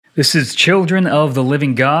This is Children of the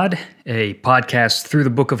Living God, a podcast through the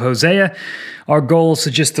book of Hosea. Our goal is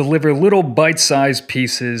to just deliver little bite-sized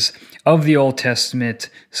pieces of the Old Testament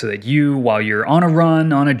so that you, while you're on a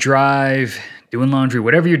run, on a drive, doing laundry,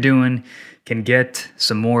 whatever you're doing, can get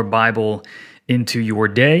some more Bible into your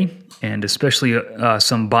day, and especially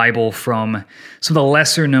some Bible from some of the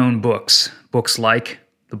lesser-known books like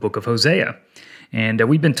the book of Hosea. And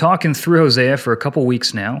we've been talking through Hosea for a couple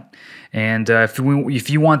weeks now. And if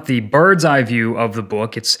you want the bird's eye view of the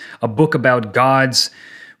book, it's a book about God's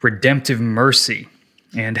redemptive mercy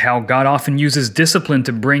and how God often uses discipline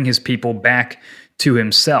to bring his people back to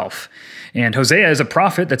himself. And Hosea is a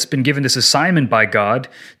prophet that's been given this assignment by God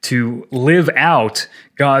to live out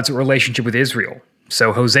God's relationship with Israel.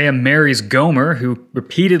 So Hosea marries Gomer, who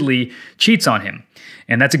repeatedly cheats on him.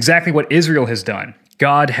 And that's exactly what Israel has done.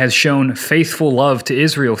 God has shown faithful love to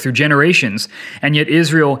Israel through generations, and yet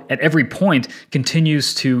Israel at every point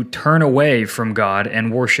continues to turn away from God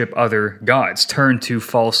and worship other gods, turn to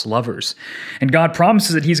false lovers. And God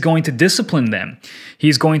promises that he's going to discipline them.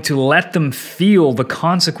 He's going to let them feel the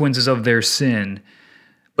consequences of their sin,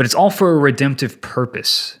 but it's all for a redemptive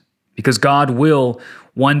purpose, because God will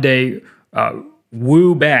one day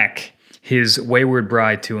woo back his wayward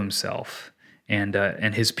bride to himself.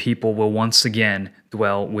 And his people will once again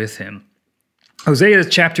dwell with him. Hosea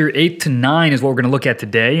chapter 8 to 9 is what we're going to look at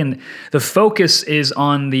today, and the focus is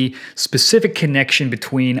on the specific connection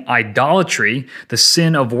between idolatry, the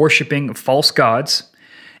sin of worshiping false gods,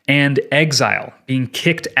 and exile, being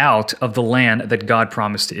kicked out of the land that God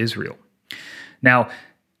promised to Israel. Now,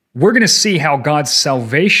 we're going to see how God's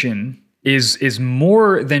salvation is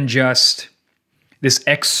more than just this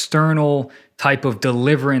external type of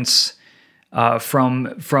deliverance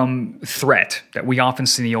from threat that we often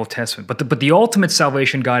see in the Old Testament. But the ultimate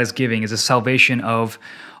salvation God is giving is a salvation of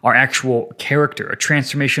our actual character, a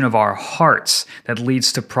transformation of our hearts that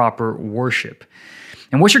leads to proper worship.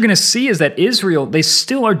 And what you're going to see is that Israel, they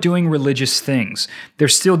still are doing religious things. They're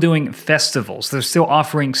still doing festivals. They're still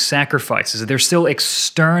offering sacrifices. They're still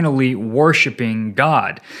externally worshiping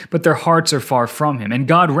God, but their hearts are far from him. And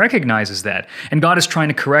God recognizes that. And God is trying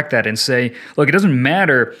to correct that and say, look, it doesn't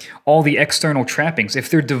matter all the external trappings. If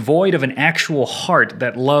they're devoid of an actual heart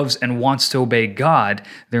that loves and wants to obey God,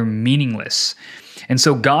 they're meaningless. And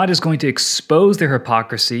so God is going to expose their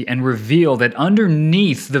hypocrisy and reveal that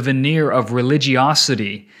underneath the veneer of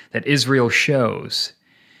religiosity that Israel shows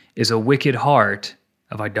is a wicked heart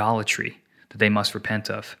of idolatry that they must repent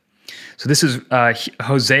of. So this is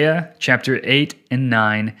Hosea chapter 8 and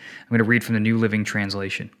 9. I'm going to read from the New Living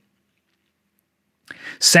Translation.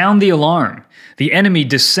 Sound the alarm. The enemy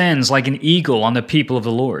descends like an eagle on the people of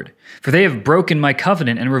the Lord, for they have broken my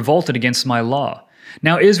covenant and revolted against my law.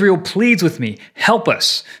 Now Israel pleads with me, help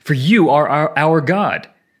us, for you are our God.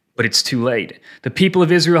 But it's too late. The people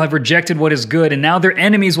of Israel have rejected what is good, and now their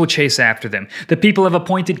enemies will chase after them. The people have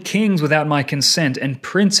appointed kings without my consent and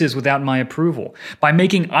princes without my approval. By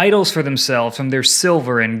making idols for themselves from their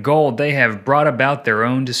silver and gold, they have brought about their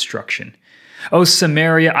own destruction. O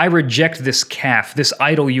Samaria, I reject this calf, this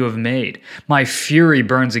idol you have made. My fury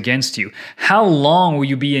burns against you. How long will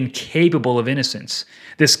you be incapable of innocence?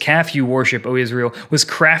 This calf you worship, O Israel, was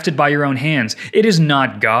crafted by your own hands. It is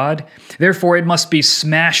not God. Therefore it must be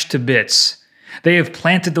smashed to bits. They have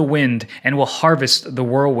planted the wind and will harvest the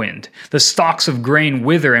whirlwind. The stalks of grain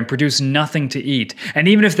wither and produce nothing to eat. And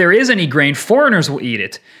even if there is any grain, foreigners will eat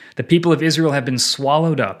it. The people of Israel have been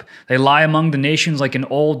swallowed up. They lie among the nations like an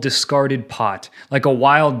old discarded pot, like a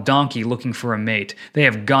wild donkey looking for a mate. They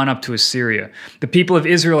have gone up to Assyria. The people of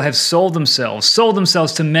Israel have sold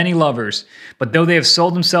themselves to many lovers. But though they have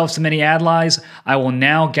sold themselves to many allies, I will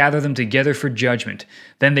now gather them together for judgment.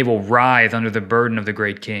 Then they will writhe under the burden of the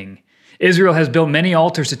great king. Israel has built many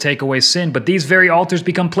altars to take away sin, but these very altars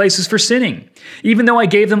become places for sinning. Even though I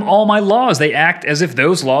gave them all my laws, they act as if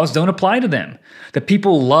those laws don't apply to them. The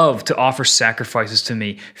people love to offer sacrifices to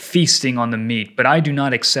me, feasting on the meat, but I do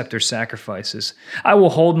not accept their sacrifices. I will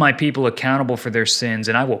hold my people accountable for their sins,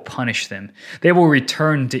 and I will punish them. They will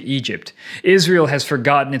return to Egypt. Israel has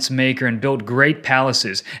forgotten its maker and built great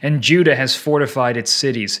palaces, and Judah has fortified its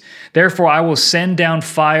cities. Therefore I will send down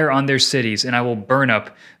fire on their cities, and I will burn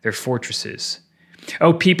up their fortresses.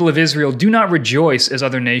 O people of Israel, do not rejoice as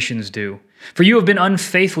other nations do. For you have been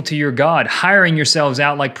unfaithful to your God, hiring yourselves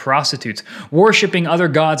out like prostitutes, worshiping other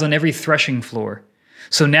gods on every threshing floor.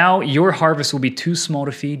 So now your harvest will be too small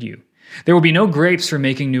to feed you. There will be no grapes for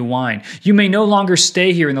making new wine. You may no longer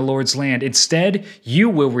stay here in the Lord's land. Instead, you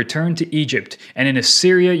will return to Egypt, and in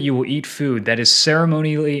Assyria you will eat food that is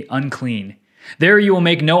ceremonially unclean. There you will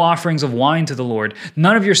make no offerings of wine to the Lord.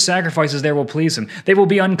 None of your sacrifices there will please him. They will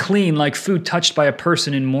be unclean, like food touched by a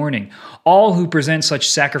person in mourning. All who present such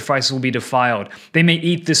sacrifices will be defiled. They may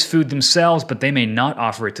eat this food themselves, but they may not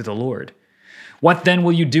offer it to the Lord. What then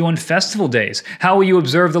will you do on festival days? How will you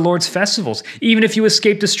observe the Lord's festivals? Even if you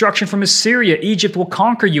escape destruction from Assyria, Egypt will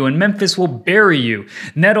conquer you, and Memphis will bury you.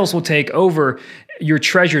 Nettles will take over your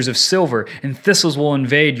treasures of silver, and thistles will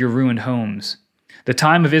invade your ruined homes. The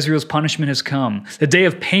time of Israel's punishment has come. The day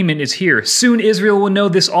of payment is here. Soon Israel will know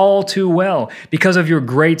this all too well because of your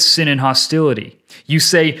great sin and hostility. You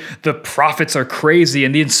say, the prophets are crazy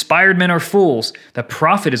and the inspired men are fools. The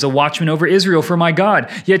prophet is a watchman over Israel for my God,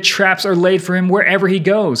 yet traps are laid for him wherever he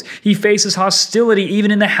goes. He faces hostility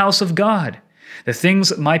even in the house of God. The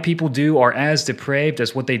things my people do are as depraved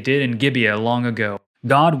as what they did in Gibeah long ago.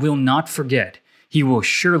 God will not forget. He will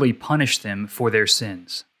surely punish them for their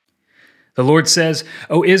sins. The Lord says,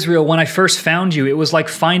 O Israel, when I first found you, it was like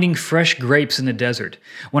finding fresh grapes in the desert.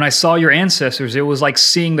 When I saw your ancestors, it was like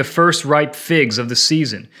seeing the first ripe figs of the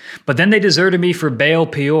season. But then they deserted me for Baal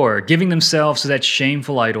Peor, giving themselves to that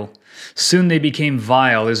shameful idol. Soon they became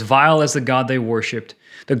vile as the God they worshipped.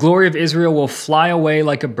 The glory of Israel will fly away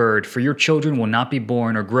like a bird, for your children will not be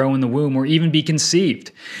born or grow in the womb or even be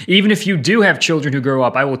conceived. Even if you do have children who grow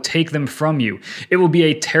up, I will take them from you. It will be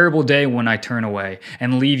a terrible day when I turn away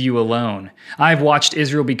and leave you alone. I have watched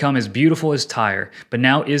Israel become as beautiful as Tyre, but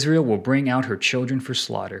now Israel will bring out her children for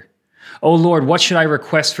slaughter. O Lord, what should I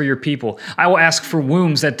request for your people? I will ask for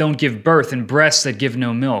wombs that don't give birth and breasts that give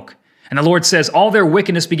no milk. And the Lord says, all their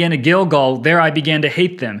wickedness began at Gilgal. There I began to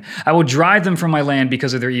hate them. I will drive them from my land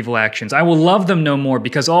because of their evil actions. I will love them no more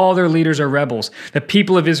because all their leaders are rebels. The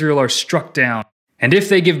people of Israel are struck down. And if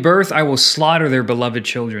they give birth, I will slaughter their beloved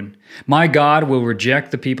children. My God will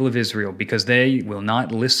reject the people of Israel because they will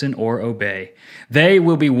not listen or obey. They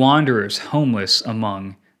will be wanderers, homeless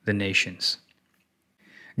among the nations.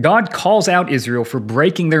 God calls out Israel for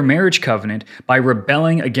breaking their marriage covenant by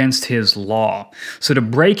rebelling against his law. So to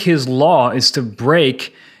break his law is to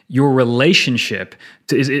break your relationship,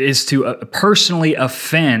 is to personally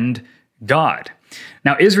offend God.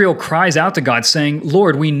 Now Israel cries out to God saying,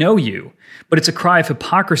 Lord, we know you. But it's a cry of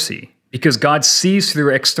hypocrisy because God sees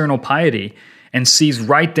through external piety and sees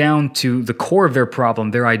right down to the core of their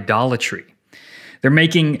problem, their idolatry. They're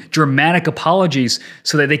making dramatic apologies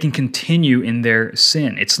so that they can continue in their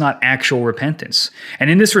sin. It's not actual repentance.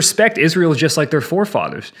 And in this respect, Israel is just like their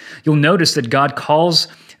forefathers. You'll notice that God calls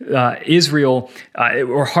Israel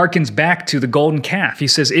or harkens back to the golden calf. He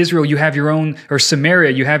says, Israel, you have your own, or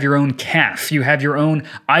Samaria, you have your own calf. You have your own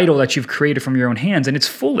idol that you've created from your own hands, and it's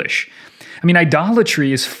foolish. I mean,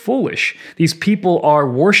 idolatry is foolish. These people are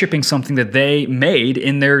worshiping something that they made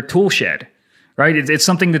in their tool shed. Right? It's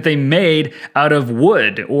something that they made out of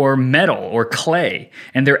wood or metal or clay,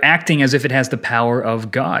 and they're acting as if it has the power of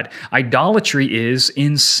God. Idolatry is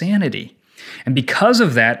insanity. And because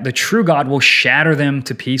of that, the true God will shatter them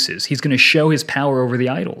to pieces. He's going to show his power over the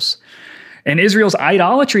idols. And Israel's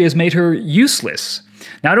idolatry has made her useless.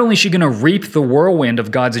 Not only is she going to reap the whirlwind of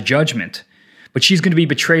God's judgment, but she's going to be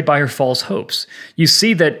betrayed by her false hopes. You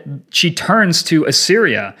see that she turns to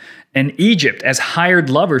Assyria and Egypt as hired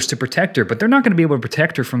lovers to protect her, but they're not going to be able to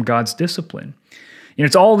protect her from God's discipline. You know,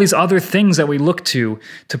 it's all these other things that we look to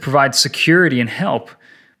provide security and help.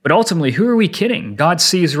 But ultimately, who are we kidding? God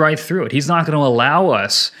sees right through it. He's not going to allow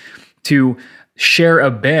us to share a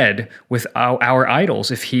bed with our idols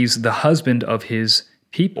if he's the husband of his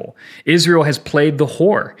people. Israel has played the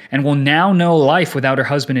whore and will now know life without her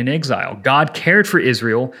husband in exile. God cared for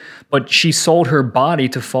Israel, but she sold her body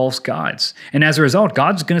to false gods. And as a result,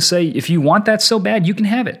 God's going to say, if you want that so bad, you can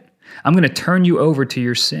have it. I'm going to turn you over to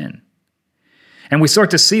your sin. And we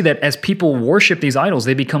start to see that as people worship these idols,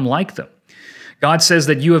 they become like them. God says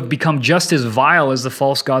that you have become just as vile as the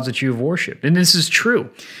false gods that you have worshipped. And this is true.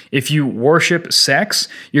 If you worship sex,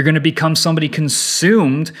 you're going to become somebody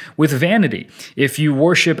consumed with vanity. If you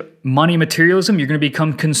worship money materialism, you're going to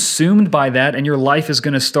become consumed by that, and your life is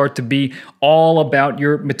going to start to be all about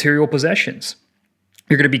your material possessions.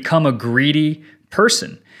 You're going to become a greedy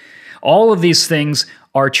person. All of these things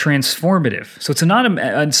are transformative. So it's not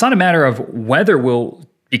a matter of whether we'll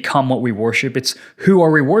become what we worship. It's who are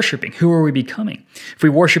we worshiping? Who are we becoming? If we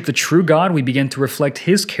worship the true God, we begin to reflect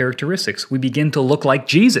his characteristics. We begin to look like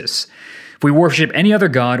Jesus. If we worship any other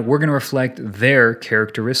God, we're going to reflect their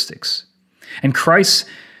characteristics. And Christ's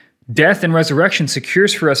death and resurrection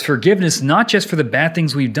secures for us forgiveness, not just for the bad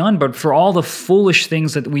things we've done, but for all the foolish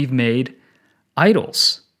things that we've made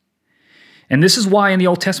idols. And this is why in the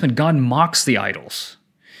Old Testament, God mocks the idols.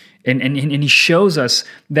 And he shows us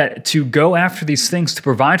that to go after these things to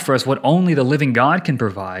provide for us what only the living God can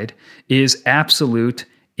provide is absolute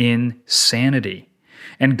insanity.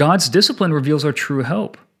 And God's discipline reveals our true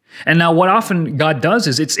hope. And now what often God does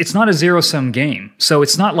is it's not a zero-sum game. So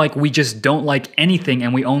it's not like we just don't like anything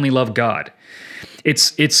and we only love God.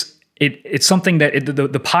 It's something that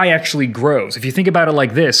the pie actually grows. If you think about it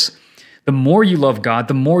like this, the more you love God,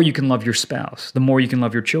 the more you can love your spouse, the more you can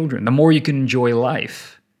love your children, the more you can enjoy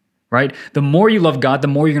life. Right? The more you love God, the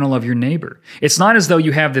more you're going to love your neighbor. It's not as though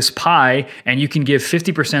you have this pie and you can give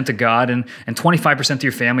 50% to God and 25% to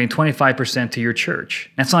your family and 25% to your church.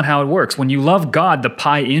 That's not how it works. When you love God, the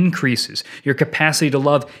pie increases. Your capacity to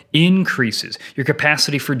love increases. Your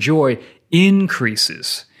capacity for joy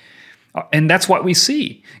increases. And that's what we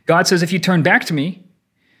see. God says, if you turn back to me,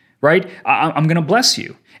 right, I'm going to bless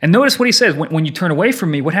you. And notice what he says. When you turn away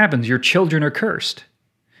from me, what happens? Your children are cursed.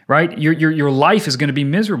 Right? Your life is going to be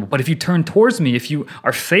miserable. But if you turn towards me, if you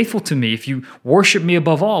are faithful to me, if you worship me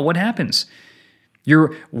above all, what happens?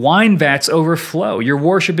 Your wine vats overflow. Your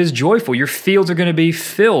worship is joyful. Your fields are going to be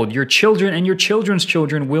filled. Your children and your children's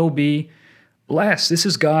children will be blessed. This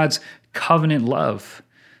is God's covenant love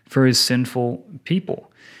for his sinful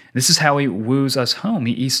people. This is how he woos us home.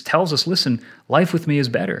 He tells us, listen, life with me is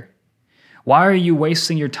better. Why are you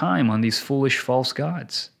wasting your time on these foolish false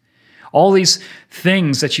gods? All these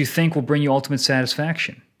things that you think will bring you ultimate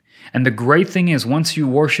satisfaction. And the great thing is, once you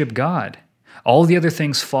worship God, all the other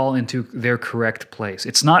things fall into their correct place.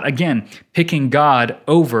 It's not, again, picking God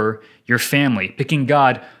over your family, picking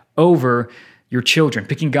God over your children,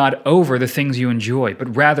 picking God over the things you enjoy,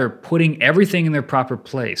 but rather putting everything in their proper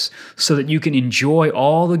place so that you can enjoy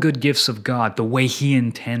all the good gifts of God the way he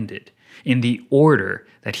intended, in the order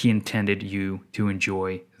that he intended you to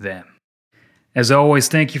enjoy them. As always,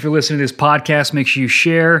 thank you for listening to this podcast. Make sure you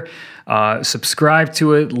share, subscribe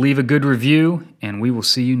to it, leave a good review, and we will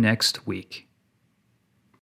see you next week.